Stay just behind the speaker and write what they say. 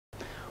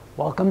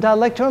Welcome to our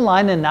lecture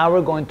online, and now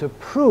we're going to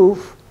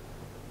prove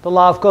the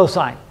law of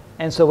cosine.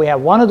 And so we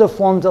have one of the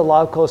forms of the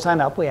law of cosine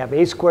up. We have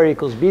a squared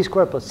equals b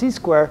squared plus c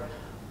squared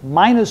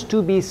minus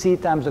 2bc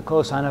times the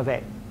cosine of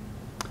a.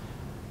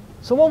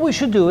 So what we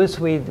should do is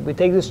we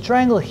take this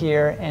triangle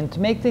here, and to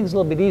make things a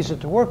little bit easier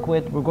to work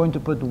with, we're going to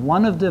put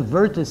one of the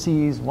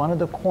vertices, one of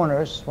the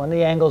corners, one of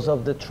the angles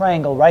of the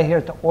triangle right here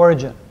at the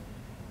origin.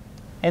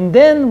 And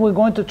then we're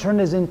going to turn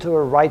this into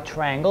a right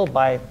triangle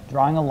by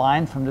drawing a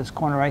line from this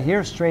corner right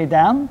here straight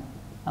down.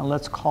 And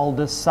let's call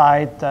this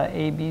side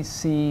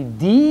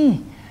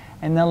ABCD.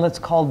 And then let's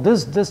call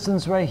this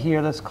distance right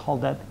here, let's call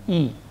that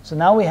E. So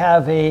now we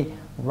have a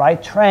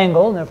right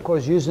triangle. And of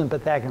course, using the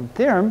Pythagorean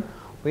theorem,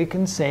 we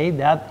can say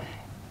that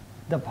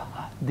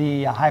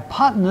the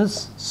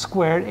hypotenuse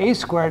squared, A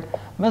squared,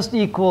 must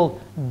equal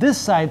this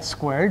side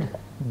squared,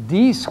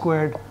 D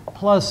squared,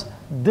 plus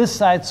this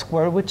side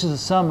squared, which is the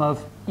sum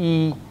of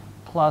E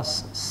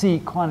plus C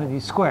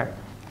quantity squared.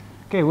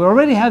 Okay, we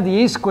already have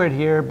the A squared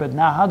here, but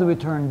now how do we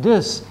turn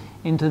this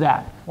into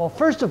that? Well,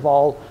 first of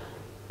all,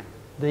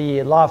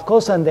 the law of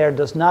cosine there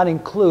does not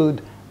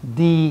include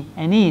D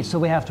and E, so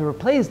we have to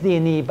replace D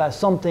and E by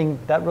something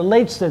that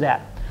relates to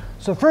that.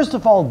 So first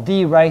of all,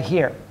 D right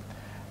here.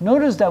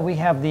 Notice that we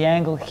have the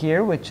angle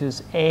here, which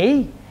is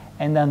A,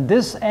 and then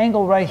this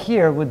angle right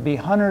here would be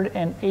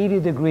 180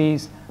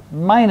 degrees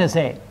minus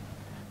A.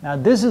 Now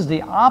this is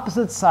the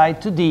opposite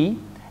side to D,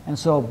 and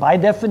so by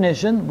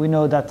definition, we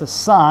know that the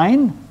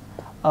sine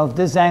of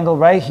this angle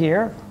right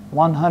here,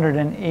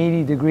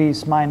 180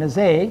 degrees minus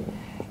A,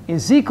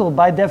 is equal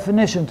by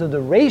definition to the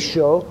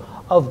ratio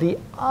of the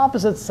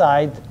opposite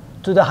side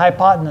to the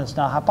hypotenuse.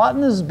 Now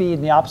hypotenuse is B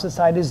and the opposite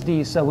side is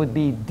D, so it would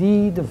be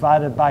D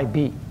divided by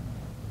B.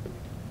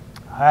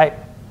 All right,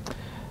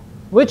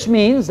 which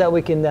means that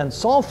we can then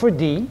solve for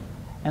D,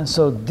 and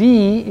so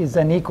D is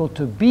then equal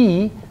to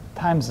B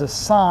times the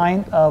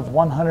sine of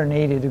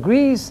 180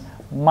 degrees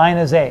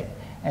minus A.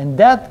 And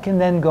that can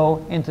then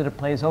go into the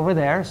place over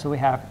there. So we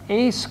have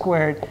A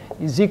squared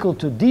is equal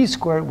to D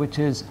squared, which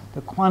is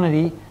the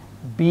quantity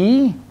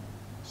B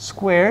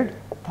squared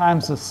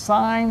times the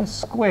sine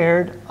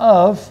squared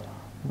of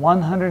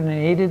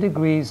 180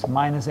 degrees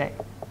minus A.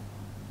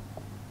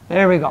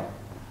 There we go.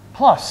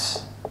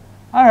 Plus.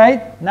 All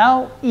right,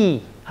 now E.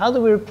 How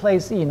do we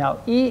replace E? Now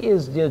E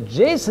is the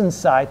adjacent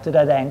side to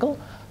that angle.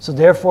 So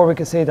therefore, we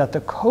can say that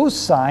the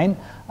cosine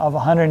of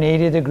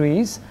 180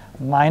 degrees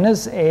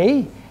minus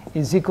A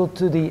is equal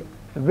to the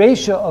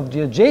ratio of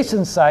the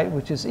adjacent side,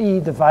 which is E,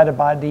 divided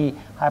by the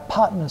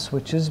hypotenuse,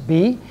 which is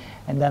B.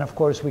 And then, of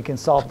course, we can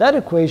solve that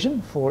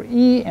equation for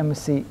E, and we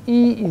see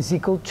E is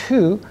equal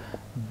to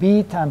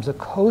B times the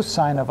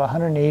cosine of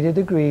 180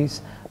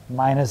 degrees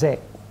minus A.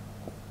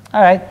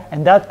 All right,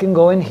 and that can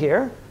go in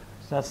here.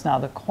 So that's now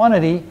the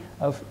quantity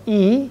of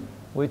E,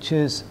 which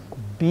is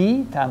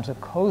B times the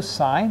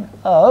cosine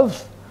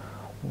of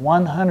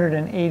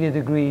 180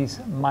 degrees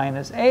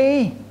minus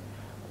A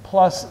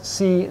plus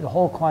C, the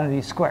whole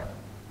quantity squared.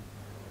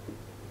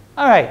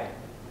 All right.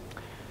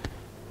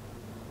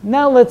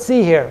 Now let's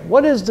see here.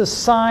 What is the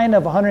sine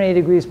of 180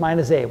 degrees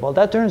minus A? Well,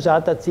 that turns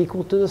out that's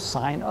equal to the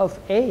sine of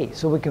A.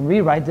 So we can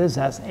rewrite this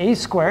as A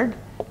squared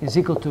is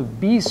equal to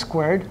B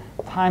squared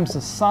times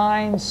the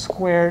sine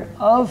squared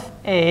of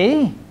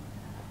A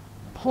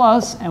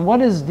plus, and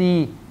what is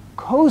the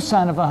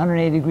cosine of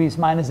 180 degrees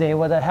minus A?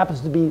 Well, that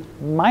happens to be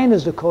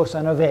minus the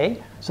cosine of A.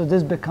 So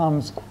this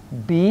becomes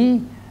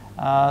B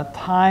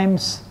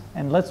times,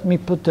 and let me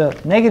put the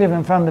negative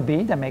in front of the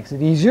B. That makes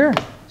it easier.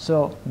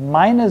 So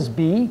minus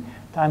B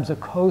times the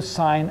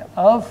cosine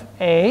of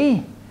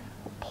A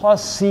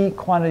plus C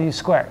quantity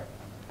squared.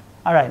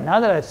 All right, now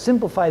that I've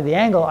simplified the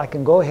angle, I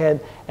can go ahead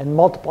and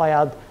multiply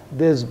out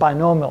this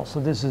binomial. So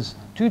this is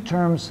two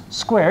terms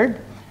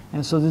squared.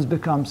 And so this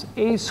becomes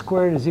A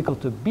squared is equal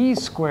to B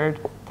squared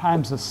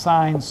times the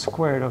sine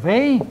squared of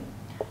A,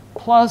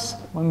 plus,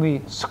 when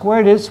we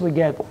square this, we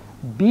get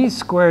B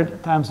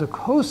squared times the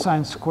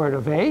cosine squared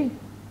of A,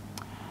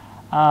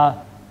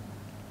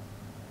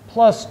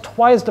 plus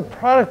twice the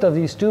product of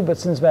these two, but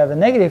since we have a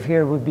negative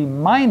here, it would be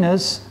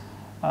minus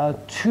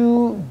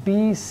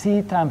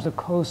 2bc times the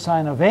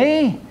cosine of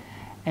A,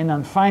 and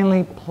then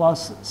finally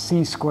plus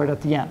C squared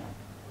at the end.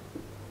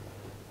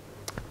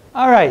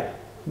 All right,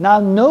 now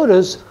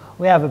notice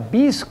we have a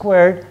B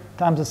squared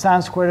times the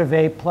sine squared of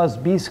A plus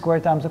B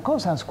squared times the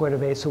cosine squared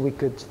of A. So we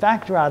could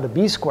factor out a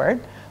B squared.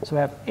 So we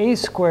have A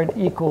squared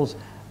equals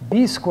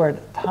B squared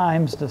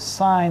times the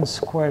sine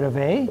squared of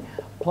A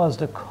plus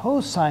the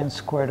cosine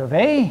squared of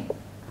A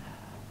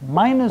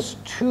minus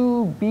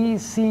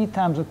 2bc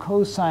times the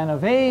cosine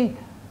of A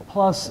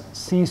plus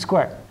C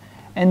squared.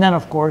 And then,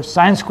 of course,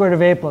 sine squared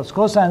of A plus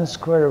cosine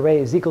squared of A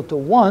is equal to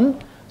 1.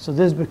 So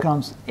this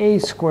becomes A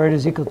squared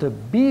is equal to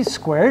B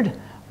squared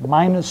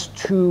minus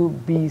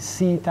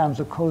 2bc times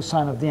the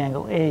cosine of the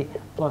angle A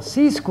plus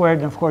C squared.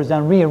 And of course,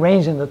 then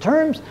rearranging the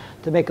terms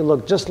to make it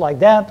look just like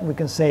that, we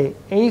can say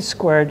A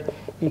squared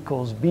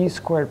equals B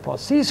squared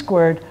plus C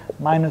squared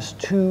minus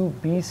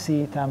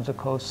 2bc times the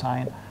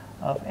cosine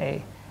of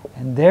A.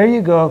 And there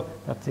you go.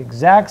 That's the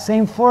exact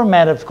same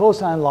format of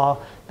cosine law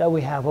that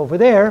we have over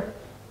there.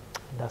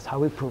 That's how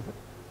we prove it.